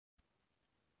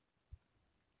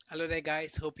Hello there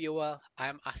guys, hope you're well.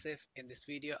 I'm Asif. In this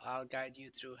video, I'll guide you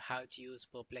through how to use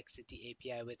Perplexity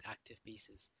API with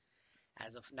ActivePieces.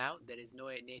 As of now, there is no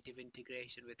native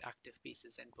integration with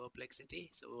ActivePieces and Perplexity,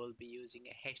 so we'll be using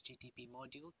a HTTP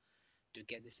module to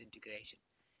get this integration.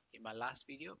 In my last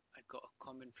video, I got a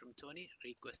comment from Tony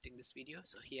requesting this video,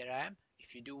 so here I am.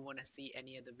 If you do want to see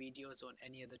any other videos on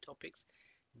any other topics,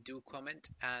 do comment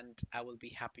and I will be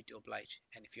happy to oblige.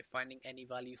 And if you're finding any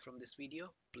value from this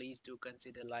video, please do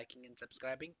consider liking and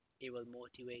subscribing. It will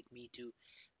motivate me to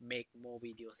make more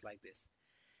videos like this.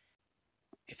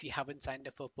 If you haven't signed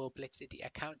up for Perplexity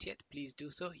account yet, please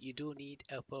do so. You do need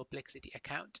a Perplexity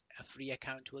account. A free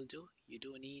account will do. You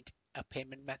do need a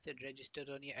payment method registered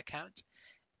on your account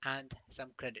and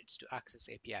some credits to access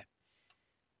API.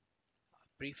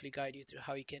 Briefly guide you through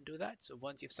how you can do that. So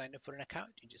once you've signed up for an account,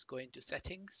 you just go into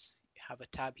settings. You have a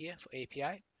tab here for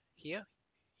API. Here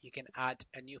you can add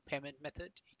a new payment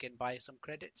method, you can buy some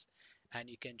credits, and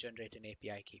you can generate an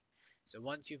API key. So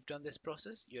once you've done this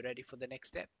process, you're ready for the next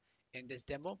step. In this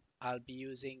demo, I'll be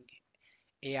using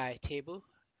AI table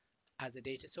as a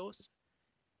data source.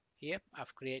 Here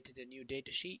I've created a new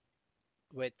data sheet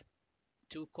with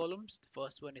two columns. The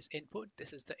first one is input.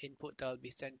 This is the input that will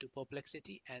be sent to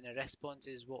Perplexity, and a response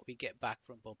is what we get back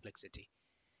from Perplexity.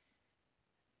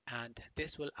 And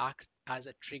this will act as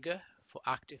a trigger for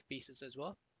ActivePieces as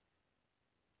well.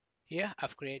 Here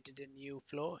I've created a new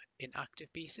flow in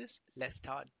ActivePieces. Let's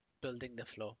start building the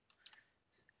flow.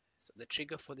 So the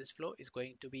trigger for this flow is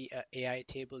going to be a AI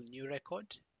table new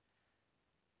record.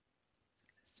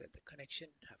 Set the connection.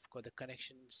 I've got the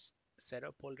connections set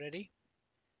up already.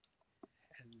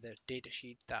 And the data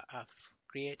sheet that I've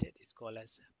created is called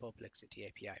as Perplexity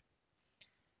API.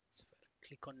 So if I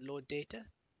click on load data,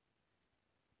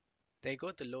 there you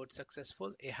go, the load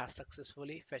successful. It has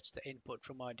successfully fetched the input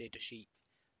from our data sheet.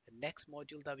 The next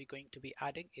module that we're going to be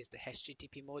adding is the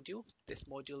HTTP module. This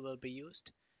module will be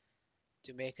used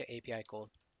to make an API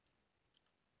call.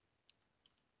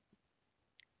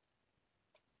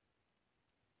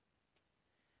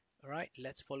 Alright,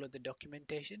 let's follow the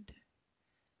documentation.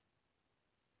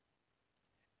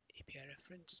 API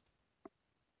reference.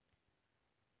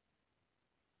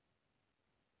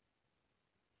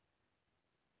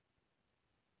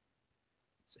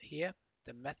 So here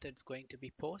the method is going to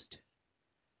be post.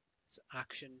 So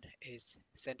action is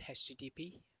send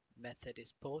HTTP, method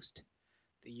is post,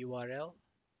 the URL,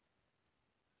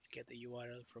 get the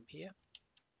URL from here.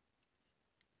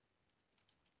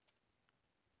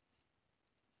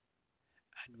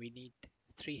 And we need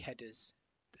three headers.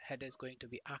 The header is going to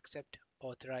be accept,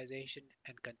 authorization,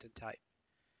 and content type.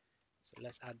 So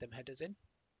let's add them headers in.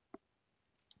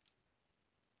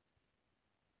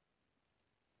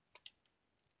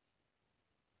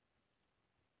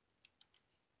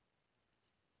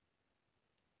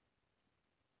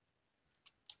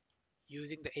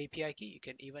 Using the API key, you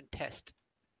can even test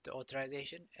the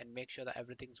authorization and make sure that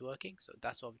everything's working. So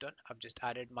that's what I've done. I've just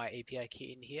added my API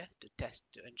key in here to test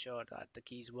to ensure that the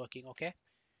key is working okay.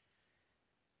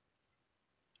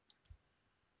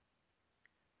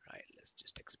 Right, let's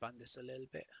just expand this a little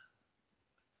bit.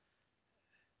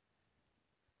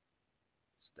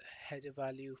 So the header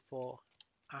value for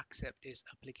accept is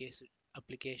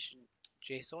application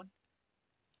JSON, and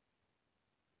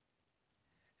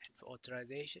for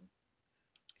authorization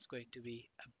it's going to be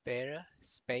a bearer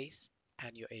space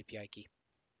and your API key.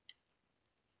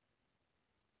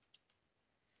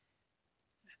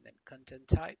 And then content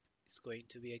type is going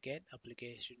to be again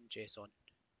application JSON.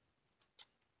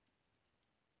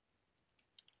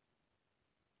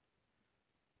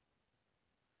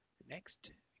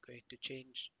 Next, we're going to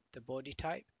change the body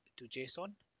type to JSON,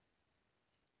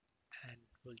 and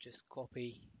we'll just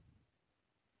copy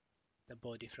the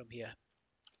body from here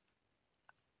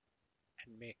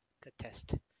and make a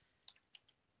test.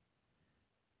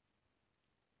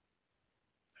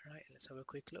 Alright, let's have a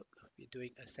quick look. We're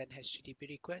doing a send HTTP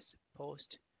request,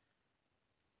 post,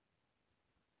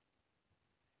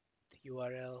 the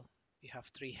URL. We have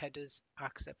three headers,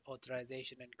 accept,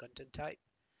 authorization, and content type.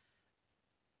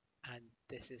 And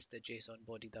this is the JSON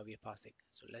body that we're passing.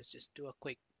 So let's just do a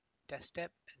quick test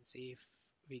step and see if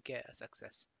we get a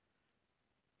success.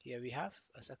 Here we have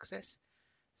a success.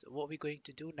 So what we're going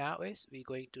to do now is we're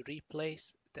going to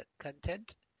replace the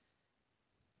content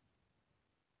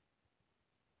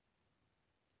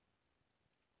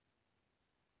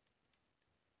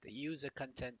the user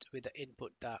content with the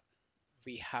input that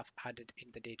we have added in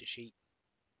the data sheet.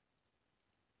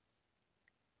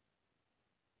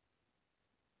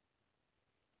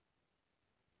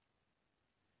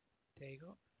 There you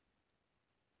go.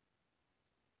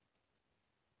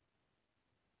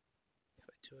 If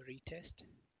I to a retest,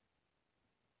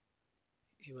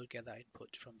 you will get that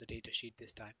input from the datasheet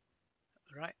this time.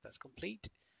 All right, that's complete.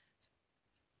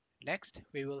 Next,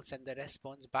 we will send the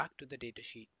response back to the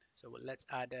datasheet. So let's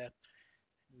add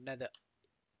another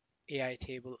AI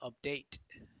table update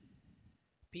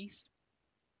piece.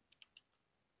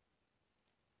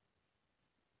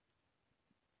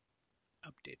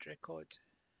 Update record,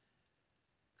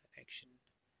 connection,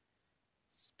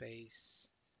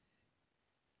 space,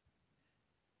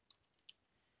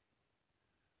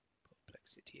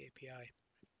 Perplexity API.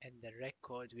 And the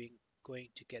record, we're going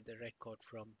to get the record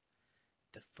from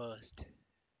the first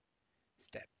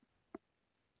step.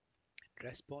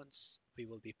 Response, we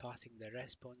will be passing the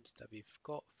response that we've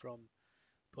got from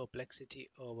Perplexity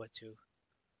over to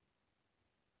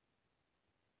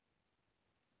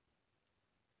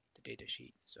the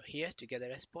datasheet. So here, to get the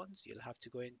response, you'll have to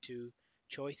go into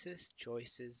choices,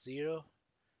 choices 0,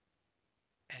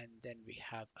 and then we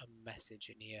have a message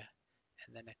in here,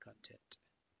 and then a content.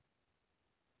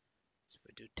 So if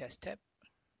we do test step,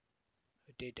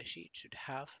 the datasheet should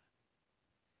have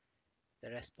the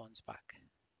response back.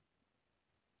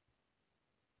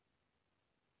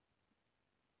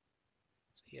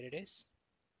 So here it is.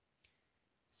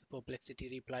 So Perplexity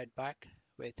replied back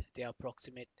with the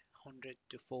approximate 100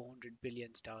 to 400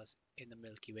 billion stars in the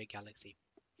Milky Way galaxy.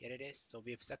 Here it is. So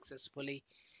we've successfully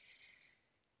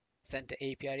sent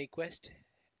an API request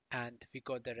and we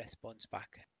got the response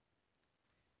back.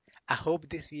 I hope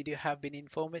this video have been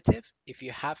informative. If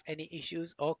you have any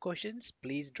issues or questions,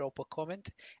 please drop a comment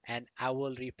and I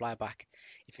will reply back.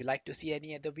 If you like to see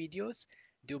any other videos,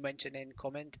 do mention in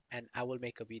comment and I will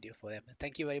make a video for them.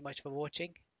 Thank you very much for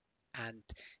watching and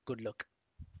good luck.